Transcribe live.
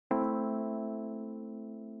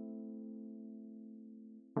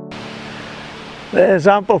There's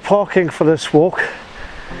ample parking for this walk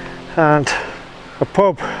and a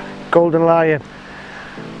pub, Golden Lion.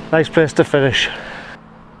 Nice place to finish.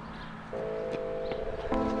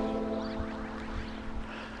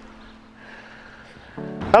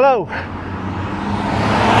 Hello.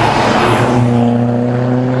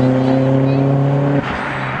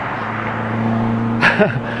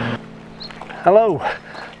 Hello,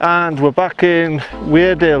 and we're back in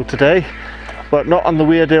Weardale today, but not on the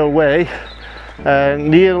Weardale way.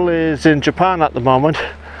 Neil is in Japan at the moment,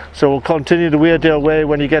 so we'll continue the Weardale way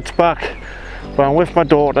when he gets back. But I'm with my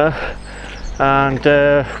daughter and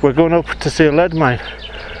we're going up to see a lead mine.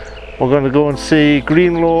 We're going to go and see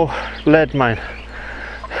Greenlaw lead mine.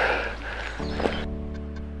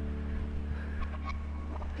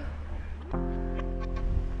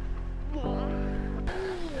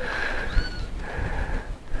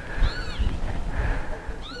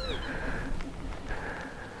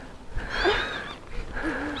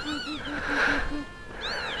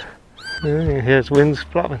 Here's winds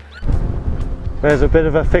flapping. There's a bit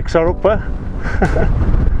of a fixer-upper.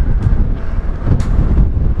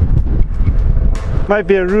 Might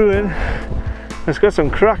be a ruin. It's got some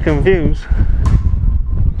cracking views.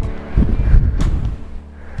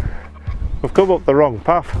 We've come up the wrong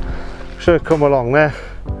path. Should have come along there.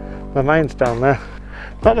 The mine's down there.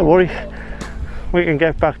 Not to worry, we can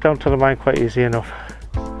get back down to the mine quite easy enough.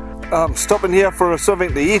 I'm stopping here for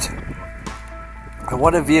something to eat. And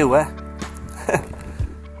what a view, eh?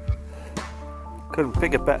 Couldn't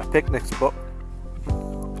pick a better picnic spot.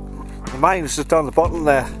 The mine is just down the bottom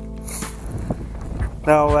there.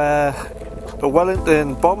 Now, the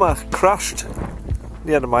Wellington bomber crashed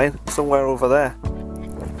near the mine, somewhere over there.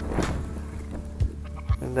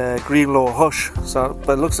 In Greenlaw Hush. So,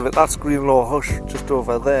 by the looks of it, that's Greenlaw Hush, just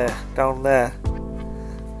over there, down there.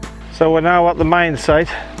 So we're now at the mine site.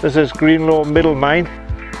 This is Greenlaw Middle Mine.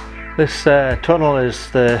 This tunnel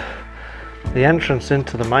is the entrance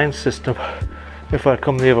into the mine system. If I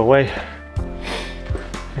come the other way,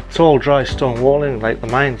 it's all dry stone walling like the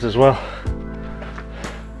mines as well.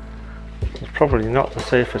 It's probably not the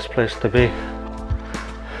safest place to be.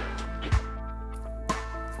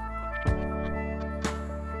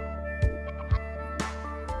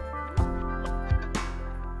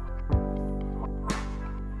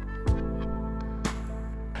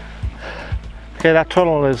 Okay, that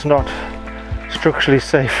tunnel is not structurally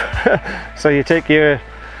safe, so you take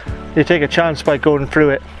a chance by going through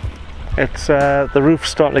it. It's the roof's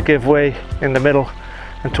starting to give way in the middle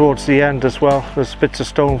and towards the end as well. There's bits of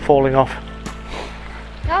stone falling off.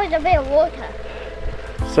 That was a bit of water.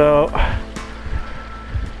 So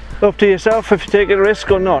up to yourself if you take a risk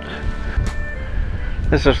or not.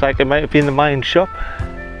 This looks like it might have been the mine shop,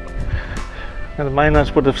 and the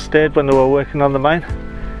miners would have stayed when they were working on the mine.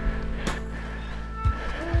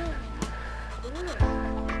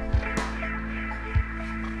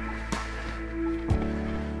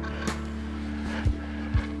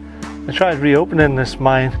 They tried reopening this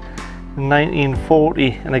mine in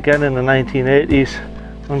 1940 and again in the 1980s,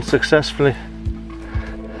 unsuccessfully.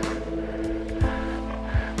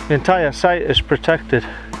 The entire site is protected.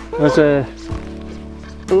 There's a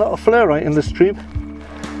lot of fluorite in the stream.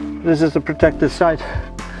 This is the protected site,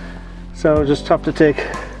 so I'll just have to take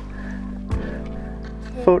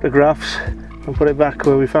photographs and put it back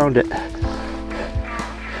where we found it.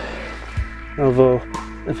 Although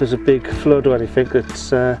if there's a big flood or anything,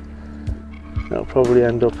 it'll probably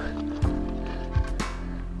end up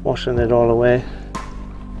washing it all away.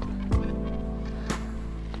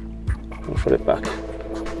 I'll put it back.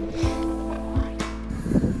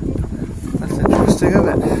 That's interesting, isn't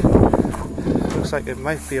it? Looks like it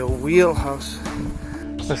might be a wheelhouse.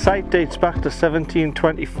 The site dates back to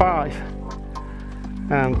 1725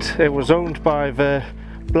 and it was owned by the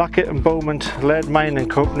Blackett and Beaumont Lead Mining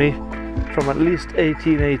Company from at least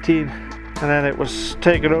 1818. And then it was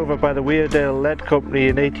taken over by the Weardale Lead Company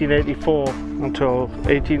in 1884 until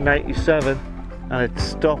 1897, and it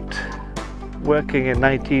stopped working in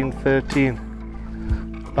 1913,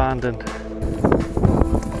 abandoned.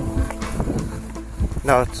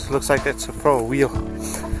 Now it looks like it's for a wheel.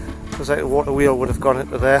 Looks like a water wheel would have gone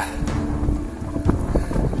into there.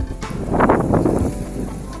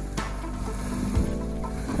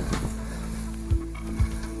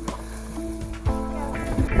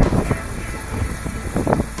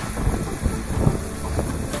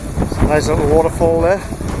 Nice little waterfall there.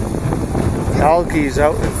 The algae's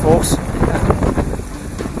out in force.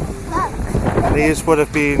 And these would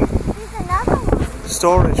have been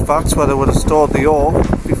storage vats where they would have stored the ore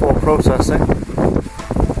before processing.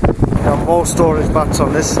 There are more storage vats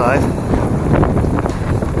on this side.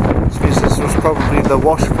 This was probably the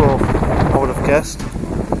wash flow, I would have guessed.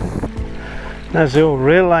 There's the old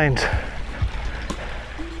rail lines.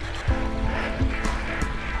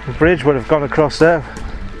 The bridge would have gone across there.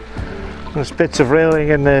 There's bits of railing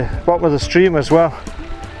in the bottom of the stream as well.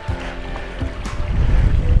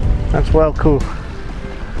 That's well cool.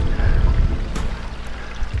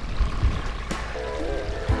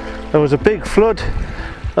 There was a big flood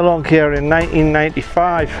along here in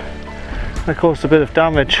 1995 that caused a bit of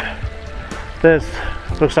damage. There's,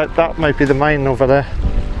 looks like that might be the mine over there.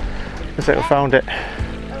 Looks like we found it.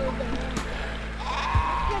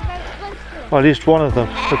 Well, at least one of them.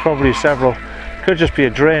 There's probably several. Could just be a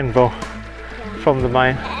drain though from the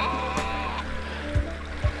mine.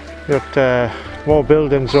 Got more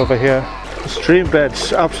buildings over here. The stream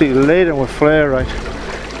bed's absolutely laden with flareite.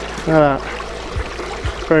 Look at that.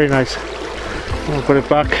 Very nice. I'll put it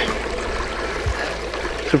back.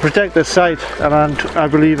 To protect the site, and I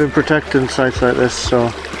believe in protecting sites like this, so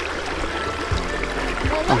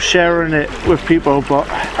I'm sharing it with people, but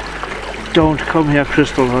don't come here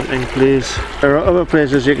crystal hunting, please. There are other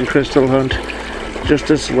places you can crystal hunt just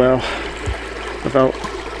as well without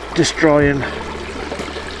destroying.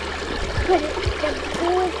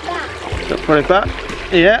 Put it back.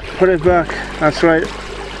 Yeah, put it back. That's right.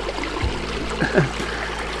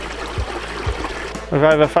 We've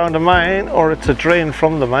either found a mine or it's a drain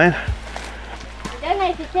from the mine. I don't know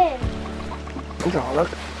if it is. Oh, look.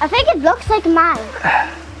 I think it looks like mine.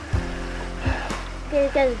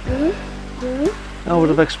 It goes boom, boom. I would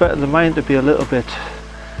have expected the mine to be a little bit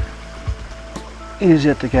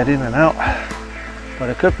easier to get in and out, but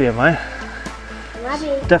it could be a mine.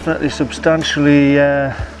 Maybe. Definitely substantially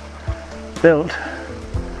built.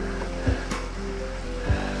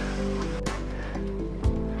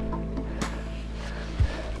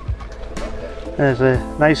 There's a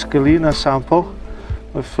nice galena sample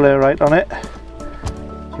with flareite on it.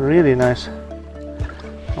 It's really nice.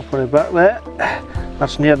 I'll put it back there.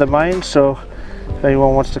 That's near the mine, so if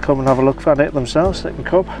anyone wants to come and have a look at it themselves, they can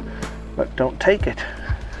come, but don't take it.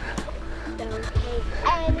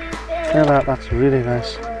 Look at that, that's really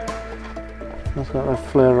nice. It's got a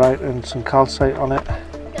flareite and some calcite on it.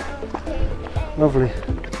 Lovely.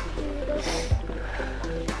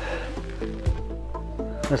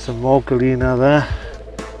 There's some more galena there,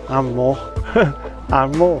 and more,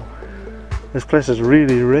 and more. This place is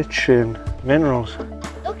really rich in minerals.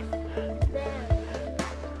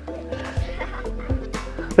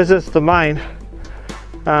 This is the mine,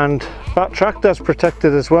 and that tractor's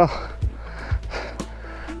protected as well.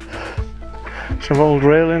 Some old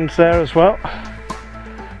railings there as well.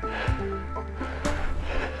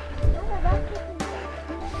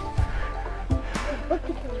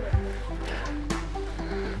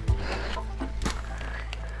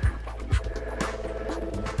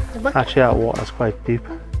 Actually, that water's quite deep.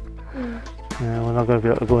 Yeah, we're not going to be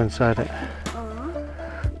able to go inside it.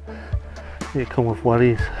 You come with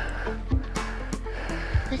wellies.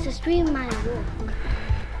 It's a 3-mile walk.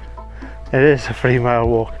 It is a 3-mile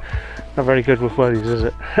walk. Not very good with wellies, is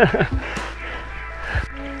it?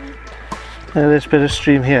 This bit of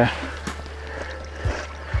stream here.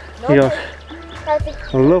 You got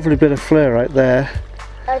a lovely bit of flare right there.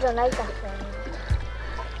 I don't like that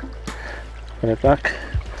thing. Put it back.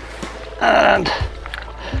 And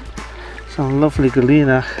some lovely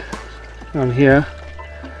galena on here.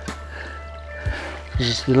 This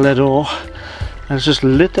is the lead ore, and it's just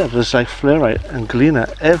littered. There's like flareite and galena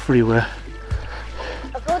everywhere.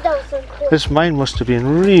 I thought that was so cool. This mine must have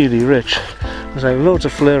been really rich. There's like loads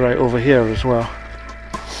of flareite over here as well.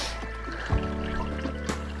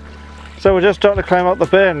 So we're just starting to climb up the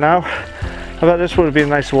burn now. I bet this would have been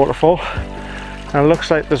a nice waterfall. And it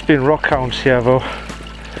looks like there's been rock hounds here though.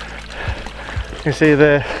 You see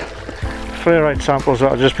the flareite samples that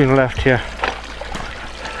have just been left here.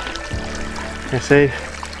 You see,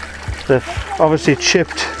 they've obviously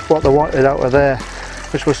chipped what they wanted out of there,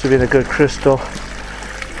 which must have been a good crystal,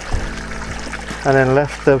 and then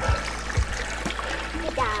left them.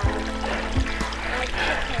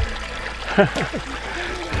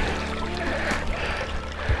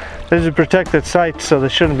 This is a protected site, so they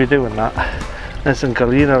shouldn't be doing that. There's some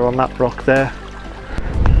galena on that rock there.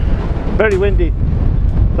 Very windy.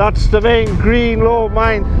 That's the main Greenlaw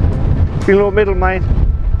mine, Greenlaw middle mine.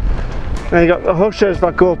 And you got the hushers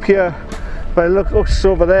that go up here. If I look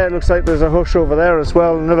over there, it looks like there's a hush over there as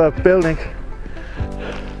well, another building.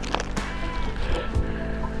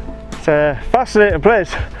 It's a fascinating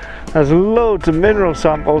place. There's loads of mineral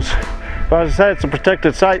samples, but as I said, it's a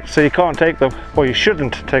protected site, so you can't take them, or you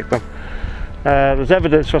shouldn't take them. There's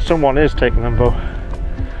evidence that someone is taking them though.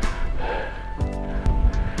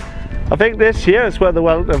 I think this here is where the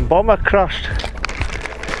Wellington bomber crashed,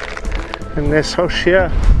 in this house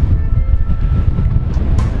here.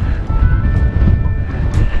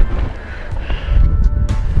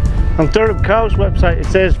 On Durham Cow's website it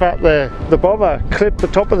says that the bomber clipped the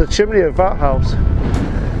top of the chimney of that house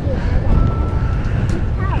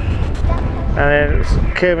and then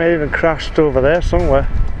it came in and crashed over there somewhere.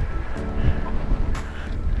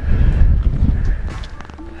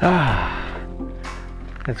 Ah,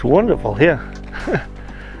 it's wonderful here.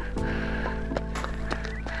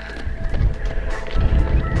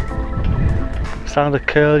 Sound of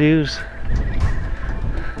curlews.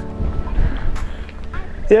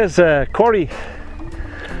 Here's a quarry.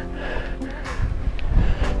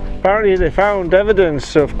 Apparently they found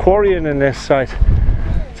evidence of quarrying in this site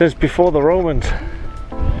since before the Romans.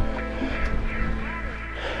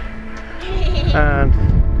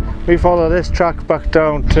 And we follow this track back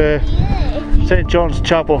down to St. John's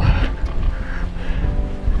Chapel.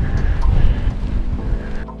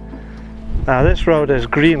 Now this road is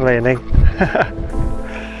green laning.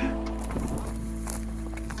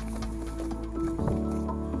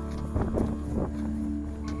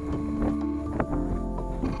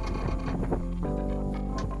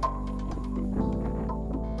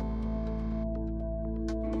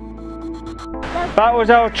 That was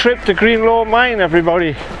our trip to Greenlaw mine,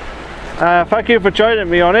 everybody. Thank you for joining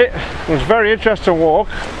me on it. It was a very interesting walk.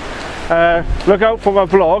 Look out for my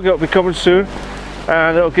vlog, it'll be coming soon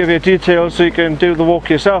and it'll give you details so you can do the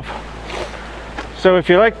walk yourself. So if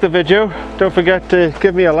you liked the video, don't forget to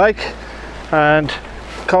give me a like and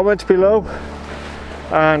comment below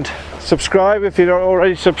and subscribe if you're not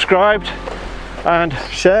already subscribed and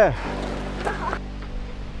share.